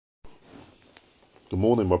Good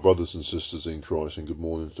morning, my brothers and sisters in Christ, and good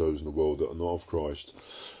morning to those in the world that are not of Christ.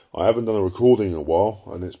 I haven't done a recording in a while,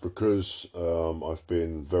 and it's because I've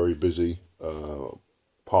been very busy,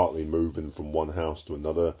 partly moving from one house to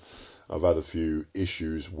another. I've had a few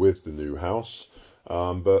issues with the new house,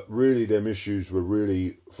 but really them issues were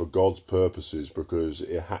really for God's purposes, because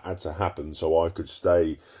it had to happen so I could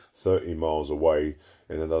stay 30 miles away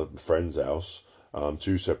in another friend's house.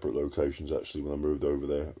 Two separate locations actually when I moved over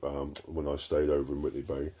there, when I stayed over in Whitley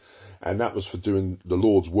Bay. And that was for doing the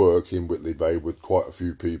Lord's work in Whitley Bay with quite a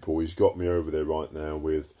few people. He's got me over there right now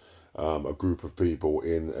with a group of people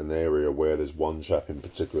in an area where there's one chap in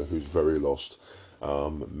particular who's very lost,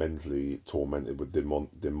 mentally tormented with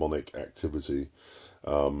demonic activity.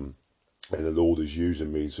 And the Lord is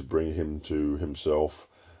using me to bring him to himself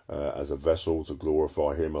as a vessel to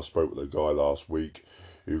glorify him. I spoke with a guy last week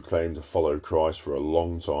who claimed to follow Christ for a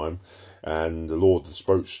long time, and the Lord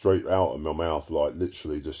spoke straight out of my mouth, like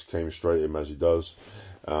literally just came straight at him as he does.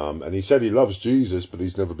 And he said he loves Jesus, but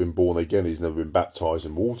he's never been born again. He's never been baptized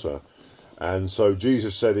in water. And so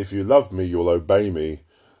Jesus said, if you love me, you'll obey me.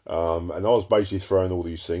 And I was basically throwing all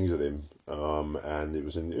these things at him. And it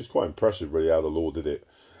was quite impressive really how the Lord did it.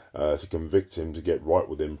 To convict him, to get right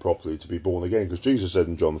with him properly, to be born again. Because Jesus said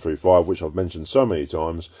in John 3:5, which I've mentioned so many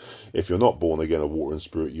times, if you're not born again of water and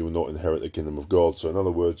spirit, you will not inherit the kingdom of God. So in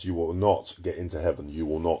other words, you will not get into heaven. You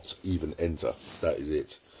will not even enter. That is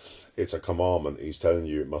it. It's a commandment. He's telling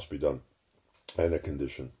you it must be done. And a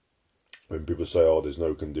condition. When people say, oh, there's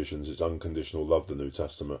no conditions, it's unconditional love, the New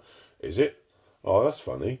Testament. Is it? Oh, that's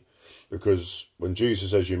funny. Because when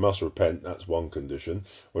Jesus says you must repent, that's one condition.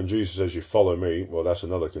 When Jesus says you follow me, well, that's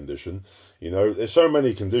another condition. You know, there's so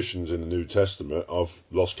many conditions in the New Testament, I've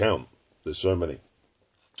lost count. There's so many.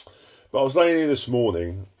 But I was laying here this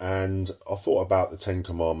morning and I thought about the Ten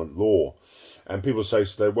Commandment law. And people say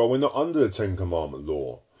today, well, we're not under the Ten Commandment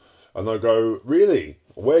law. And I go, really?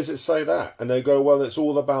 Where does it say that? And they go, well, it's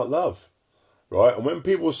all about love. Right, and when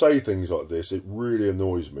people say things like this, it really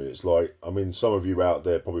annoys me. It's like, I mean, some of you out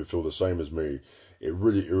there probably feel the same as me. It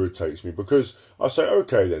really irritates me because I say,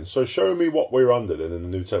 okay then, so show me what we're under then in the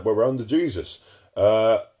New Testament. Well, we're under Jesus.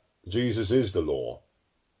 Jesus is the law.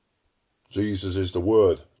 Jesus is the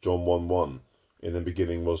Word, John 1:1. In the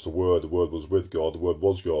beginning was the Word was with God, the Word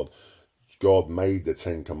was God. God made the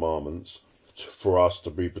Ten Commandments for us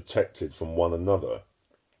to be protected from one another.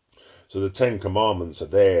 So the Ten Commandments are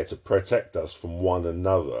there to protect us from one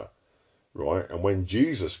another, right? And when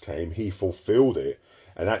Jesus came, he fulfilled it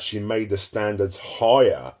and actually made the standards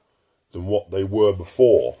higher than what they were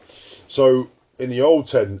before. So in the Old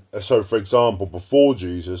Testament, so for example, before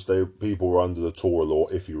Jesus, people were under the Torah law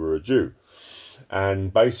if you were a Jew.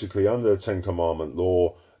 And basically under the Ten Commandment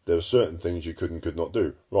law, there were certain things you could not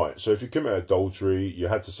do. Right, so if you commit adultery, you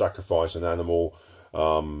had to sacrifice an animal,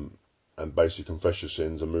 and basically confess your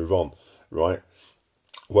sins and move on, right?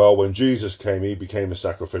 Well, when Jesus came, he became a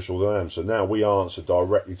sacrificial lamb. So now we answer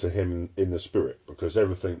directly to him in the spirit, because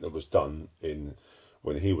everything that was done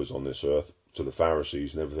when he was on this earth to the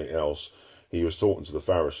Pharisees and everything else, he was talking to the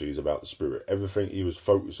Pharisees about the spirit. Everything he was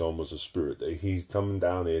focused on was the spirit. He's coming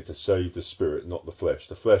down here to save the spirit, not the flesh.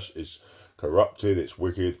 The flesh is corrupted, it's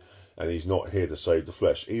wicked, and he's not here to save the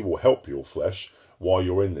flesh. He will help your flesh while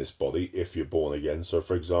you're in this body if you're born again. So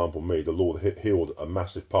for example, me, the Lord healed a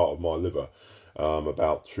massive part of my liver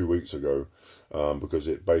about 2 weeks ago, because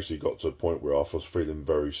it basically got to a point where I was feeling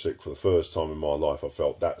very sick. For the first time in my life I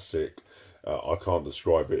felt that sick. I can't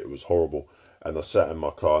describe it. It was horrible. And I sat in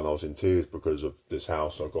my car and I was in tears because of this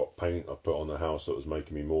house. I got paint I put on the house that was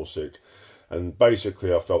making me more sick. And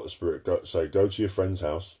basically I felt the Spirit say, go to your friend's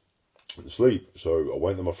house and sleep. So I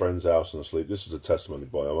went to my friend's house and I sleep. This is a testimony,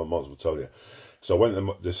 by I might as well tell you. So I went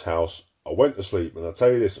to this house, I went to sleep, and I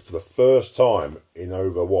tell you this, for the first time in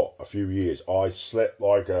over, a few years, I slept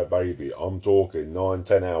like a baby. I'm talking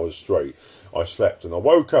 9-10 hours straight. I slept, and I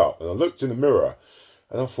woke up, and I looked in the mirror,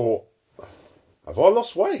 and I thought, have I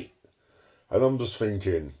lost weight? And I'm just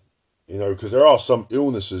thinking, because there are some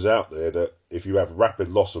illnesses out there that if you have rapid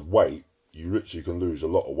loss of weight, you literally can lose a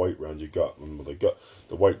lot of weight around your gut. And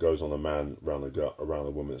the weight goes on a man around the gut, around the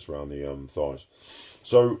woman, it's around the thighs.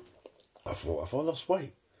 So I thought, have I lost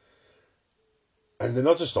weight? And then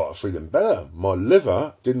I just started feeling better. My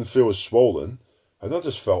liver didn't feel as swollen, and I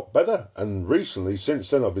just felt better. And recently,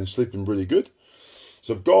 since then, I've been sleeping really good.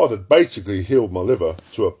 So God had basically healed my liver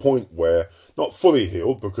to a point where, not fully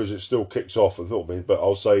healed because it still kicks off a little bit, but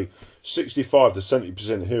I'll say 65 to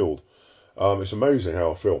 70% healed. It's amazing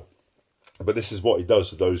how I feel. But this is what he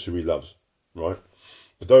does to those who he loves, right?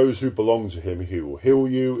 For those who belong to him, he will heal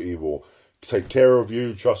you, he will take care of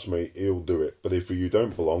you, trust me, he'll do it. But if you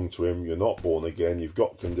don't belong to him, you're not born again, you've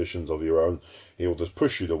got conditions of your own, he'll just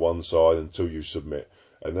push you to one side until you submit.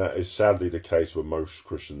 And that is sadly the case with most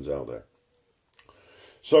Christians out there.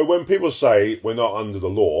 So when people say we're not under the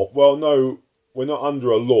law, well, no, we're not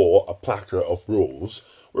under a law, a placard of rules.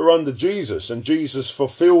 We're under Jesus, and Jesus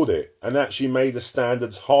fulfilled it and actually made the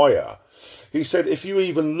standards higher. He said, if you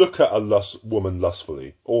even look at a woman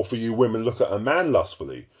lustfully, or for you women look at a man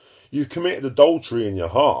lustfully, you've committed adultery in your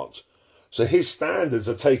heart. So his standards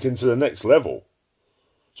are taken to the next level.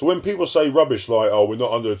 So when people say rubbish like, oh, we're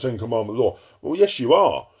not under a 10 commandment law, well, yes, you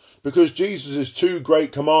are. Because Jesus' 2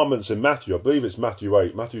 great commandments in Matthew, I believe it's Matthew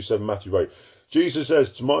 8, Matthew 7, Matthew 8. Jesus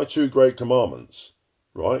says, to my 2 great commandments,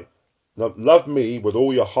 right? Now, love me with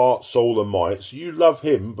all your heart, soul and might. So you love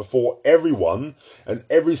him before everyone and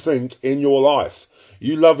everything in your life.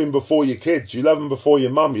 You love him before your kids. You love him before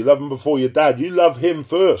your mum. You love him before your dad. You love him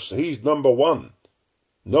first. He's number 1.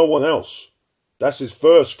 No one else. That's his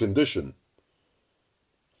first condition.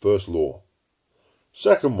 First law.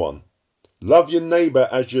 Second one. Love your neighbour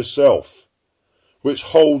as yourself, which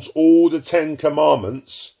holds all the 10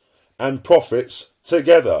 commandments and prophets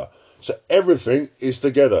together. So everything is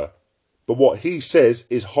together. But what he says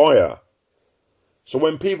is higher. So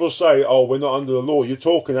when people say, oh, we're not under the law, you're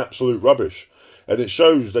talking absolute rubbish. And it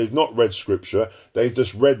shows they've not read scripture. They've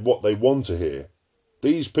just read what they want to hear.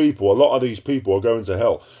 These people, a lot of these people are going to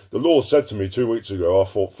hell. The Lord said to me 2 weeks ago, I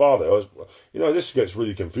thought, Father, this gets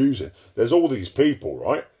really confusing. There's all these people,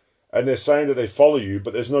 right? And they're saying that they follow you,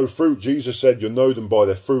 but there's no fruit. Jesus said you'll know them by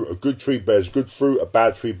their fruit. A good tree bears good fruit, a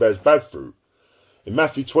bad tree bears bad fruit. In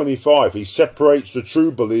Matthew 25, he separates the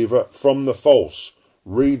true believer from the false.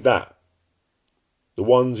 Read that. The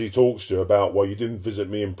ones he talks to about, well, you didn't visit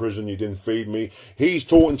me in prison, you didn't feed me. He's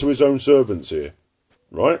talking to his own servants here,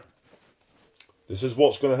 right? This is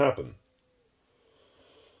what's going to happen.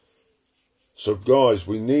 So, guys,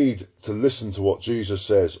 we need to listen to what Jesus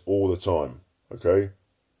says all the time, okay?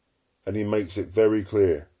 And he makes it very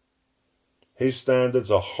clear. His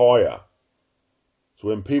standards are higher. So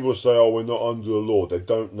when people say, oh, we're not under the law, they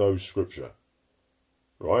don't know scripture.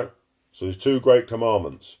 Right? So there's 2 great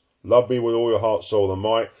commandments. Love me with all your heart, soul and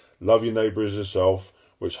might. Love your neighbour as yourself,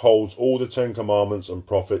 which holds all the 10 commandments and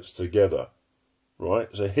prophets together. Right?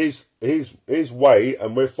 So his way,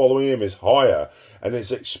 and we're following him, is higher. And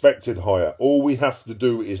it's expected higher. All we have to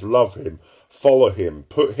do is love him, follow him,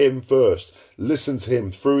 put him first, listen to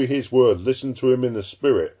him through his word, listen to him in the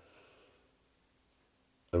spirit,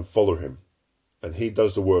 and follow him. And he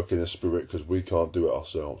does the work in the spirit because we can't do it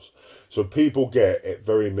ourselves. So people get it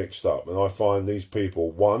very mixed up. And I find these people,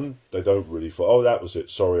 one, they don't really follow. Oh, that was it.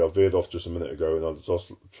 Sorry, I veered off just a minute ago and I was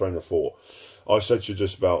lost train of thought. I said to you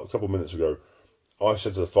just about a couple of minutes ago, I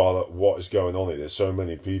said to the Father, what is going on here? There's so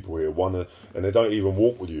many people here, and they don't even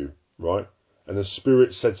walk with you, right? And the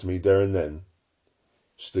Spirit said to me there and then,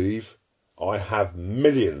 Steve, I have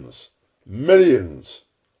millions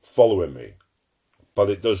following me. But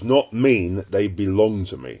it does not mean they belong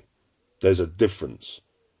to me. There's a difference.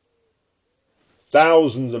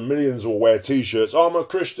 Thousands and millions will wear t-shirts. I'm a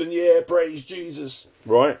Christian, yeah, praise Jesus.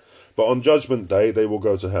 Right? But on Judgment Day, they will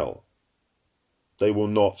go to hell. They will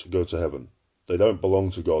not go to heaven. They don't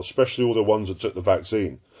belong to God, especially all the ones that took the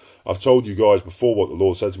vaccine. I've told you guys before what the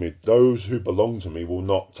Lord said to me. Those who belong to me will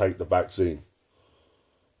not take the vaccine.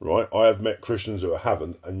 Right? I have met Christians who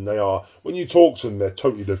haven't, and they are, when you talk to them, they're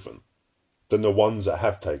totally different than the ones that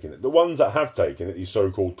have taken it. The ones that have taken it, these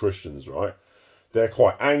so-called Christians, right? They're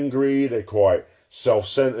quite angry, they're quite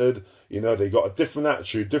self-centered, they got a different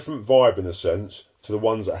attitude, different vibe in a sense, to the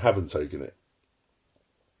ones that haven't taken it.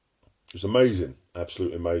 It's amazing,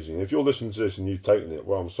 absolutely amazing. If you're listening to this and you've taken it,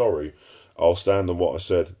 well, I'm sorry, I'll stand on what I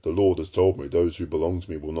said. The Lord has told me, those who belong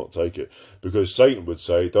to me will not take it. Because Satan would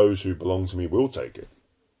say, those who belong to me will take it.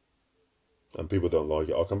 And people don't like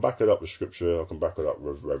it. I can back it up with scripture, I can back it up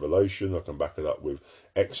with Revelation, I can back it up with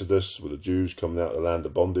Exodus, with the Jews coming out of the land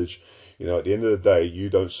of bondage. At the end of the day, you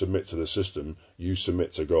don't submit to the system, you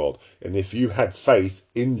submit to God. And if you had faith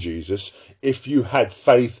in Jesus, if you had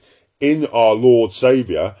faith in our Lord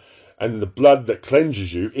Saviour, and the blood that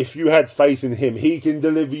cleanses you, if you had faith in him, he can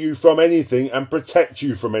deliver you from anything and protect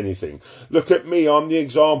you from anything. Look at me, I'm the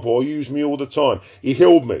example, I use me all the time. He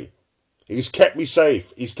healed me. He's kept me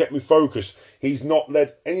safe. He's kept me focused. He's not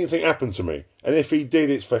let anything happen to me. And if he did,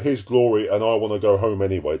 it's for his glory, and I want to go home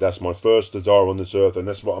anyway. That's my first desire on this earth, and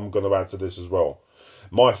that's what I'm going to add to this as well.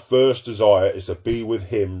 My first desire is to be with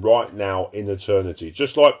him right now in eternity.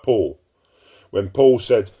 Just like Paul. When Paul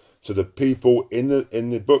said to the people in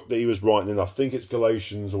the book that he was writing in. I think it's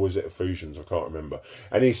Galatians or is it Ephesians? I can't remember.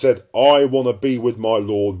 And he said, I want to be with my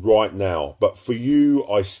Lord right now, but for you,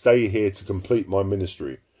 I stay here to complete my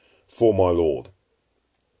ministry for my Lord.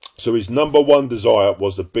 So his number one desire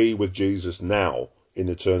was to be with Jesus now in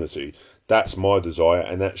eternity. That's my desire,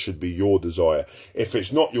 and that should be your desire. If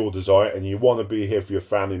it's not your desire and you want to be here for your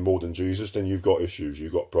family more than Jesus, then you've got issues,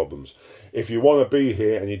 you've got problems. If you want to be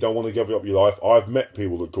here and you don't want to give up your life, I've met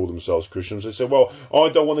people that call themselves Christians. They say, well, I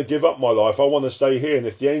don't want to give up my life, I want to stay here, and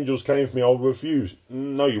if the angels came for me, I would refuse.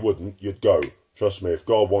 No, you wouldn't. You'd go. Trust me, if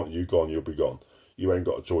God wanted you gone, you'll be gone. You ain't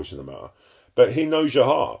got a choice in the matter. But he knows your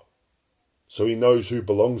heart. So he knows who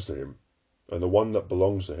belongs to him. And the one that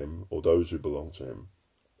belongs to him, or those who belong to him,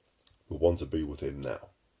 will want to be with him now.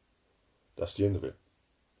 That's the end of it.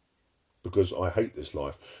 Because I hate this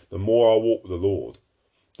life. The more I walk with the Lord,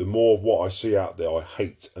 the more of what I see out there I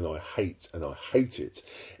hate, and I hate, and I hate it.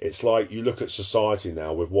 It's like you look at society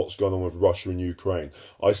now with what's going on with Russia and Ukraine.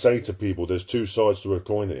 I say to people, there's two sides to a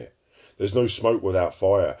coin here. There's no smoke without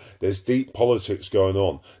fire. There's deep politics going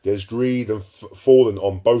on. There's greed and falling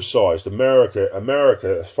on both sides. America,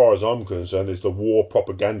 as far as I'm concerned, is the war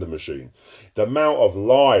propaganda machine. The amount of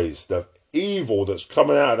lies, the evil that's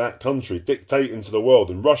coming out of that country, dictating to the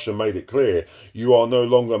world, and Russia made it clear, you are no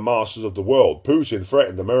longer masters of the world. Putin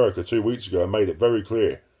threatened America 2 weeks ago and made it very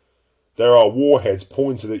clear. There are warheads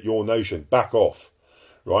pointed at your nation. Back off.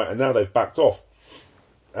 Right? And now they've backed off.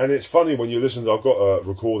 And it's funny when you listen to, I've got a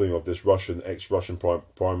recording of this ex-Russian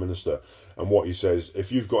prime minister, and what he says. If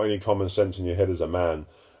you've got any common sense in your head as a man,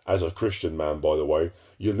 as a Christian man, by the way,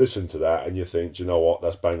 you listen to that and you think, do you know what,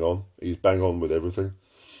 that's bang on. He's bang on with everything.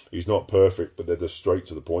 He's not perfect, but they're just straight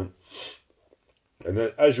to the point. And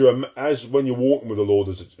then as when you're walking with the Lord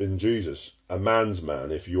in Jesus, a man's man,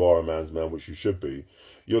 if you are a man's man, which you should be,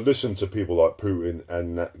 you'll listen to people like Putin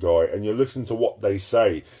and that guy, and you listen to what they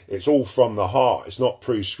say. It's all from the heart. It's not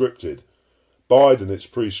pre-scripted. Biden, it's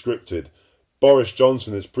pre-scripted. Boris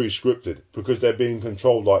Johnson, it's pre-scripted, because they're being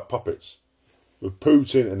controlled like puppets. With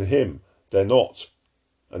Putin and him, they're not.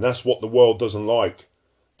 And that's what the world doesn't like.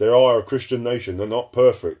 They are a Christian nation. They're not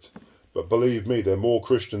perfect. But believe me, they're more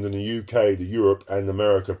Christian than the UK, the Europe, and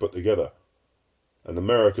America put together. And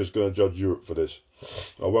America's going to judge Europe for this.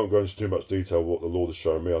 I won't go into too much detail what the Lord has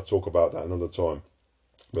shown me. I'll talk about that another time.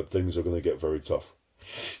 But things are going to get very tough.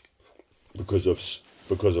 Because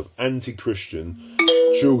of anti-Christian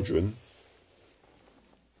children,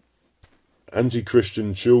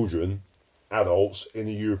 adults in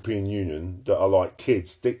the European Union that are like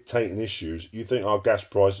kids dictating issues. You think our gas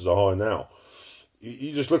prices are high now.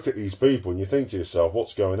 You just look at these people and you think to yourself,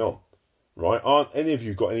 what's going on? Right? Aren't any of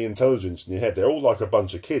you got any intelligence in your head? They're all like a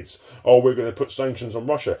bunch of kids. Oh, we're going to put sanctions on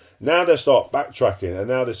Russia. Now they start backtracking, and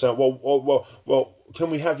now they're saying, well,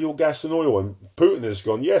 can we have your gas and oil? And Putin has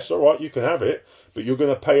gone, yes, all right, you can have it, but you're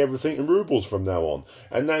going to pay everything in rubles from now on.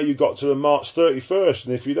 And now you got to the March 31st,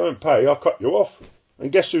 and if you don't pay, I'll cut you off.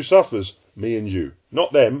 And guess who suffers? Me and you.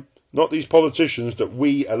 Not them. Not these politicians that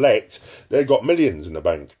we elect. They've got millions in the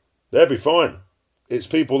bank. They'll be fine. It's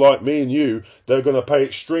people like me and you that are going to pay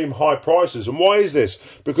extreme high prices. And why is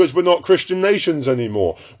this? Because we're not Christian nations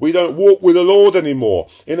anymore. We don't walk with the Lord anymore.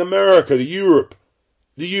 In America, Europe,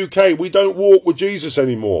 the UK, we don't walk with Jesus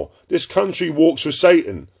anymore. This country walks with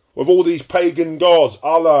Satan, with all these pagan gods,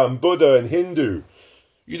 Allah and Buddha and Hindu.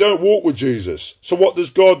 You don't walk with Jesus. So what does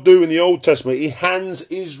God do in the Old Testament? He hands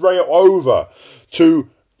Israel over to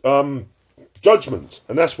judgment.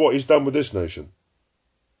 And that's what he's done with this nation.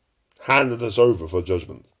 Handed us over for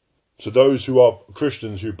judgment. So those who are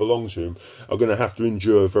Christians who belong to him are going to have to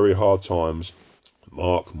endure very hard times.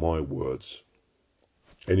 Mark my words.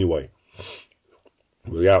 Anyway,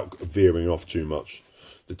 without veering off too much,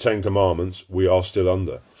 the Ten Commandments we are still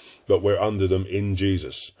under, but we're under them in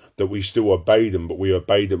Jesus. That we still obey them, but we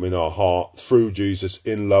obey them in our heart through Jesus,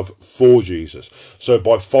 in love for Jesus. So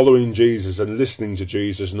by following Jesus and listening to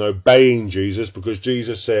Jesus and obeying Jesus, because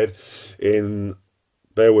Jesus said in,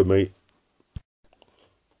 bear with me,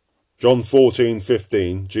 John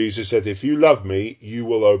 14:15, Jesus said, if you love me, you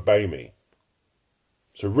will obey me.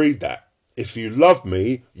 So read that. If you love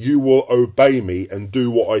me, you will obey me and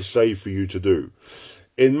do what I say for you to do.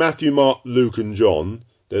 In Matthew, Mark, Luke and John,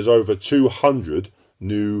 there's over 200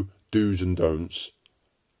 new do's and don'ts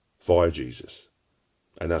via Jesus.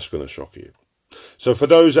 And that's going to shock you. So for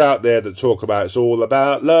those out there that talk about it's all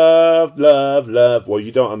about love, love, love, well,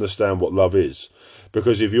 you don't understand what love is.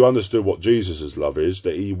 Because if you understood what Jesus' love is,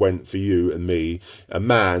 that he went for you and me, a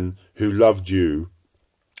man who loved you,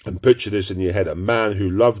 and picture this in your head, a man who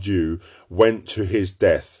loved you went to his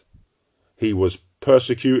death. He was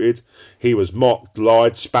persecuted, he was mocked,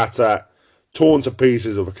 lied, spat at, torn to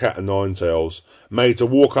pieces of a cat o' nine tails, made to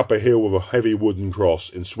walk up a hill with a heavy wooden cross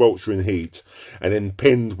in sweltering heat, and then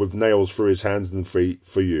pinned with nails through his hands and feet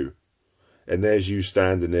for you. And there's you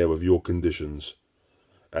standing there with your conditions,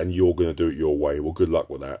 and you're going to do it your way. Well, good luck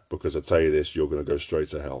with that, because I tell you this, you're going to go straight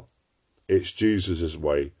to hell. It's Jesus'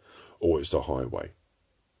 way, or it's the highway.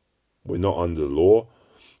 We're not under the law.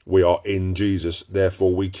 We are in Jesus.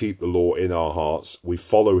 Therefore, we keep the law in our hearts. We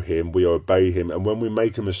follow him. We obey him. And when we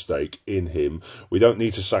make a mistake in him, we don't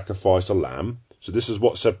need to sacrifice a lamb. So this is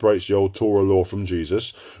what separates the old Torah law from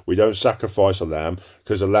Jesus. We don't sacrifice a lamb,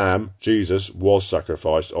 because a lamb, Jesus, was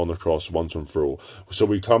sacrificed on the cross once and for all. So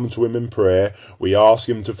we come to him in prayer, we ask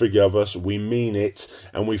him to forgive us, we mean it,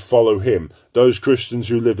 and we follow him. Those Christians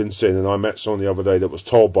who live in sin, and I met someone the other day that was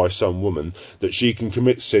told by some woman that she can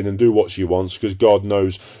commit sin and do what she wants because God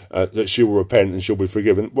knows that she will repent and she'll be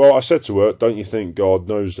forgiven. Well, I said to her, don't you think God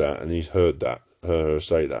knows that? And he's heard her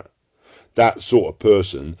say that. That sort of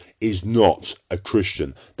person is not a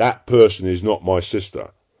Christian. That person is not my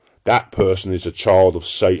sister. That person is a child of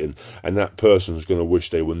Satan, and that person is going to wish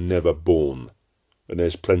they were never born. And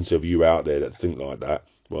there's plenty of you out there that think like that.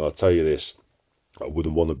 Well, I'll tell you this, I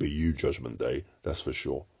wouldn't want to be you Judgment Day, that's for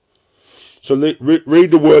sure. So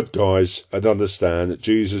read the word, guys, and understand that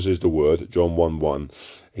Jesus is the word, John 1:1.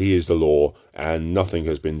 He is the law, and nothing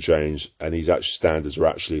has been changed, and his standards are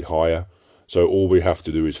actually higher. So all we have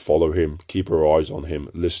to do is follow him, keep our eyes on him,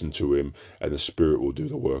 listen to him, and the Spirit will do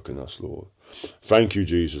the work in us, Lord. Thank you,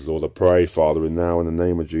 Jesus, Lord. I pray, Father, and now in the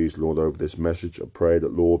name of Jesus, Lord, over this message, I pray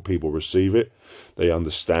that, Lord, people receive it. They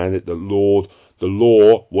understand it, that, Lord, the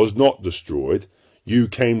law was not destroyed. You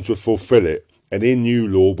came to fulfill it. And in you,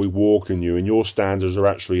 Lord, we walk in you, and your standards are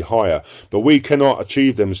actually higher. But we cannot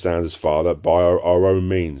achieve them standards, Father, by our own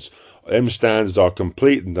means. Them standards are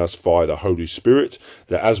complete in us by the Holy Spirit,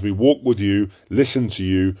 that as we walk with you, listen to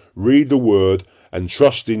you, read the word, and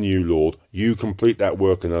trust in you, Lord, you complete that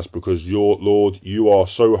work in us, because Lord, you are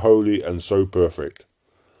so holy and so perfect.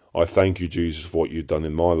 I thank you, Jesus, for what you've done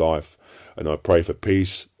in my life, and I pray for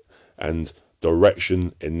peace and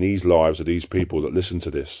direction in these lives of these people that listen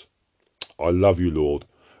to this. I love you, Lord,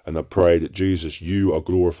 and I pray that, Jesus, you are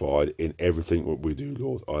glorified in everything that we do,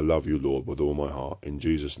 Lord. I love you, Lord, with all my heart. In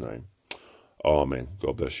Jesus' name, amen.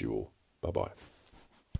 God bless you all. Bye-bye.